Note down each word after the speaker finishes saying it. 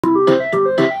Music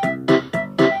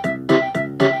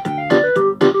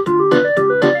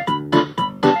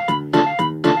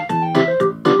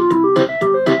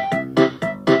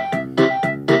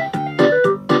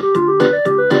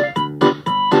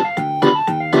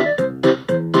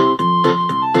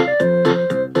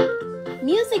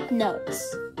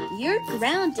notes. You're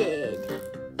grounded.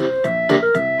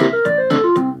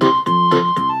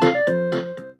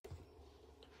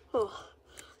 Oh,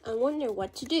 I wonder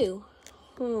what to do.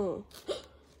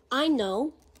 I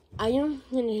know. I am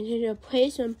going to play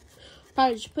some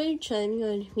Project Playtime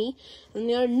with me, and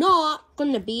they're not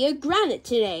going to be a granite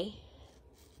today.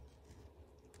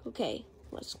 Okay,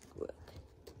 let's look.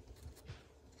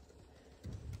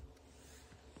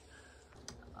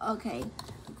 Okay,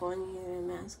 I'm going to get a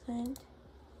mask hand.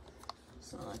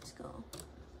 So let's go.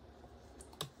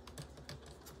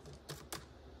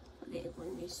 Okay,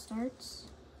 when it starts.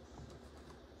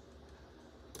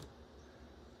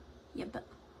 Yep.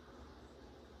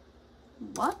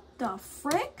 What the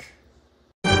frick?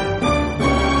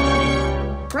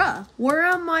 Bruh,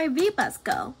 where'd my V-Bucks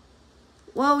go?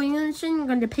 Well, you shouldn't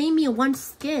going to pay me one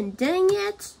skin, dang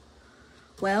it?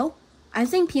 Well, I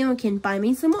think Piano can buy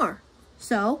me some more.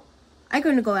 So, I'm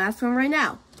going to go ask him right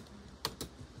now.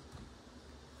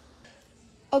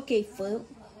 Okay, Flute.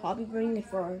 I'll be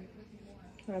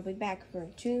back for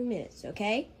 2 minutes,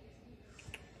 okay?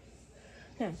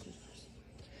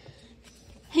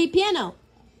 Hey, Piano.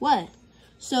 What?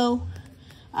 So,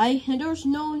 there's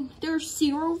 0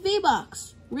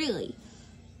 V-Bucks, really.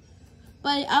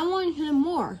 But I want him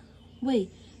more.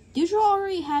 Wait, did you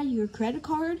already have your credit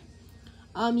card?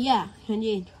 Yeah, I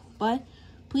did. But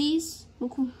please,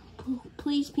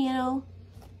 Piano.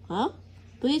 Huh?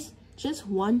 Please, just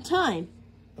one time.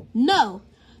 No,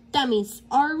 that means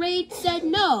already said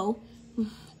no.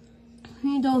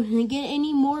 You don't get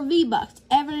any more V-Bucks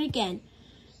ever again.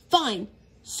 Fine,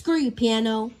 screw you,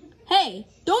 Piano. Hey,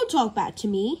 don't talk back to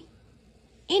me.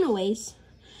 Anyways,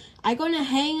 I'm gonna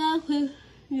hang up with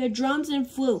your drums and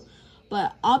flute,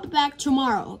 but I'll be back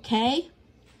tomorrow, okay?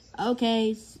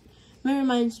 Okay, that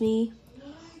reminds me.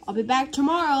 I'll be back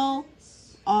tomorrow.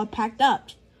 All packed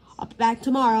up. I'll be back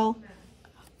tomorrow.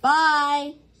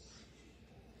 Bye.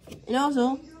 And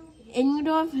also,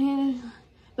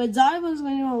 but Zara was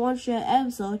going to watch the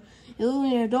episode. It was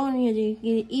going to don't get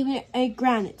even a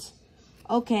granite.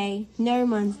 Okay, never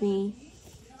mind me.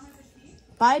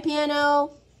 Bye,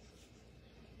 Piano.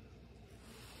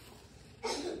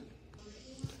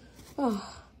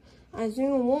 Oh, I think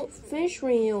I won't finish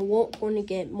reading. I won't want to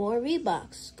get more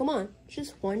V-Bucks. Come on,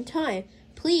 just one time,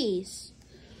 please.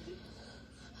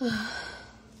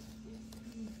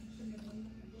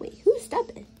 Wait, who's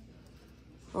stepping?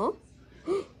 Huh?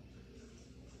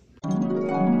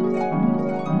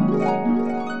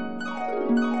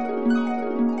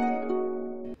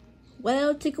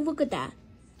 Well, take a look at that.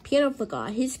 Piano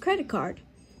forgot his credit card.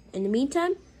 In the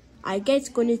meantime, I guess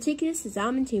going to take this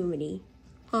exam activity.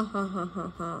 Ha ha ha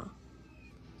ha ha.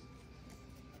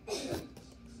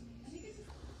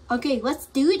 Okay, let's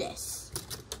do this.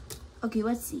 Okay,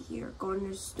 let's see here. Go to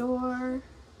the store.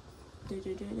 Going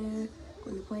to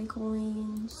play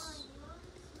coins.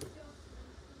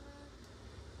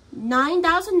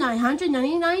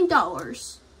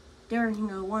 $9,999. There,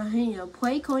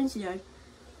 play coins.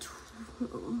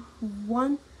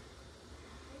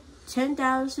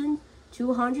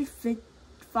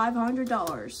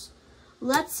 $10,500.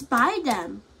 Let's buy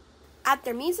them.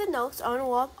 After music notes on the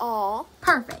wall, all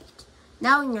perfect.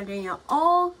 Now you're doing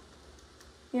all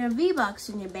V-Bucks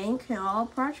in your bank and all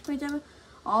project them,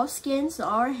 all skins,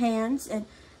 all hands, and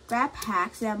grab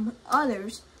packs and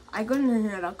others. I'm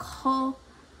gonna call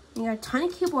a tiny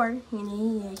keyboard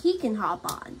and he can hop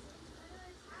on.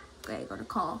 Okay, gonna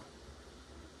call.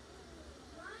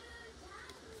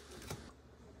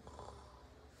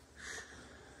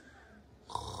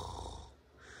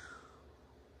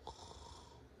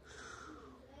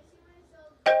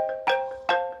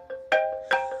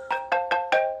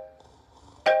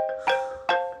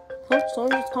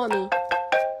 Someone just called me.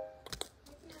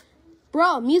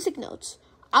 Bro, music notes.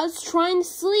 I was trying to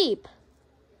sleep.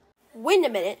 Wait a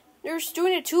minute. You're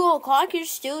doing it 2 o'clock. You're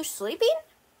still sleeping?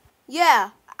 Yeah,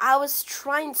 I was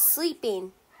trying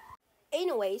sleeping.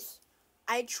 Anyways,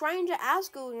 I trying to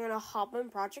ask you you're gonna hop on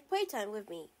Project Playtime with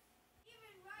me.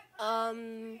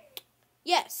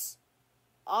 Yes.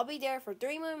 I'll be there for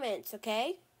 3 more minutes,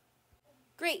 okay?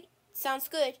 Great. Sounds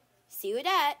good. See you at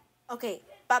that. Okay,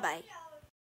 bye-bye.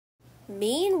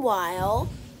 Meanwhile,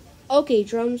 okay,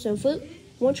 drums and flute,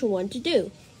 what you want to do?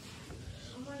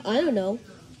 I don't know.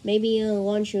 Maybe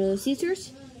lunch with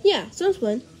Caesars? Yeah, sounds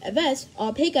fun. At best,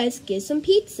 I'll pay guys get some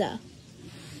pizza.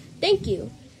 Thank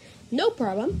you. No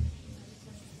problem.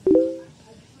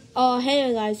 Oh, hang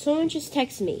on, guys. Someone just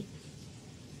texted me.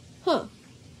 Huh.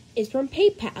 It's from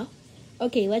PayPal.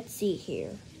 Okay, let's see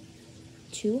here.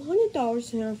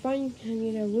 $200 and I'm finding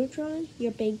you to withdraw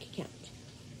your bank account.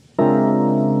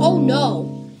 Oh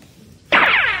no!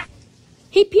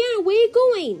 Hey Piano, where are you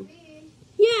going?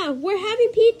 Yeah, we're having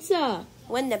pizza.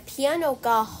 When the Piano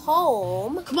got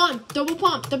home... Come on, double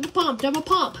pump, double pump, double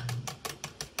pump.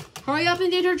 Hurry up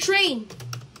and get her train.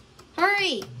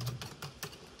 Hurry.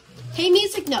 Hey,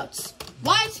 music notes.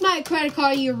 Why is my credit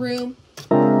card in your room?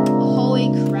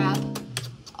 Holy crap.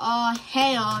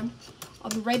 Hang on. I'll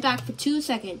be right back for 2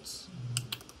 seconds.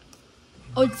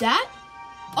 Oh, it's that?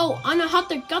 Oh, I'm a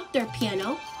Hutter Gutter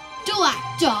Piano. Don't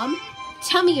act dumb.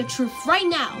 Tell me your truth right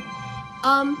now.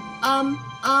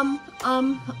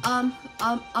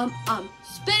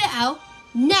 Spit it out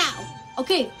now.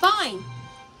 Okay, fine.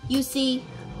 You see,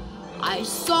 I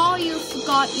saw you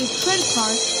forgot your credit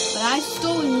card, but I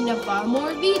still need to buy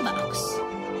more V-Bucks.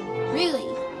 Really?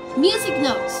 Music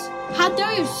notes. How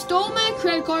dare you stole my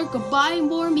credit card, go buy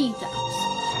more V-Bucks.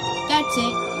 That's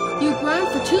it. You're grown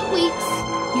for 2 weeks.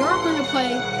 You're going to play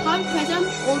Pop Prism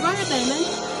or Run a Bandman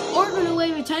or going to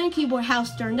live in a tiny keyboard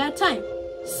house during that time.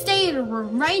 Stay in the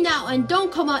room right now and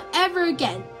don't come out ever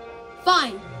again.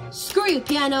 Fine. Screw you,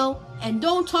 Piano. And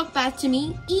don't talk back to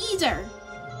me either.